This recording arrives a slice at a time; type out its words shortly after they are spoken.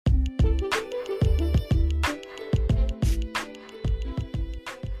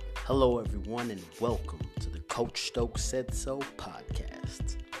Hello, everyone, and welcome to the Coach Stokes Said So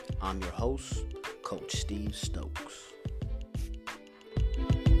podcast. I'm your host, Coach Steve Stokes.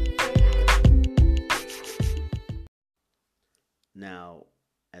 Now,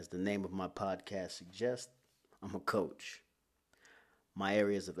 as the name of my podcast suggests, I'm a coach. My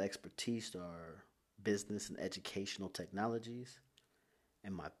areas of expertise are business and educational technologies,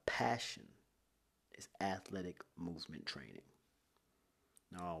 and my passion is athletic movement training.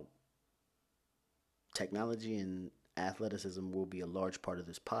 Now, technology and athleticism will be a large part of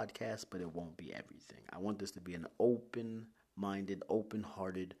this podcast, but it won't be everything. I want this to be an open-minded,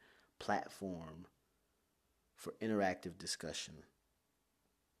 open-hearted platform for interactive discussion,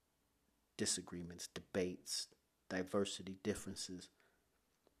 disagreements, debates, diversity, differences,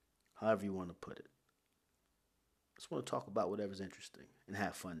 however you want to put it. I just want to talk about whatever's interesting and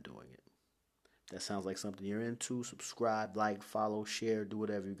have fun doing it. If that sounds like something you're into, subscribe, like, follow, share, do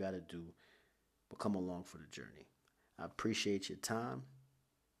whatever you got to do. But come along for the journey. I appreciate your time.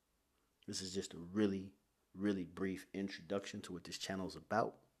 This is just a really brief introduction to what this channel is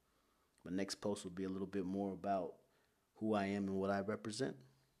about. My next post will be a little bit more about who I am and what I represent.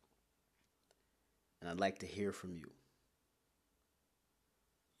 And I'd like to hear from you.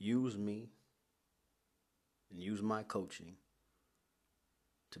 Use me and use my coaching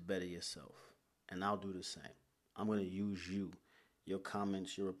to better yourself. And I'll do the same. I'm going to use you, your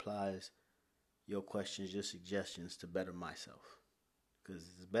comments, your replies, your questions, your suggestions to better myself. Because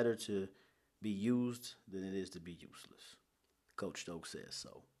it's better to be used than it is to be useless. Coach Stokes says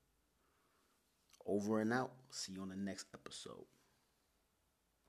so. Over and out. See you on the next episode.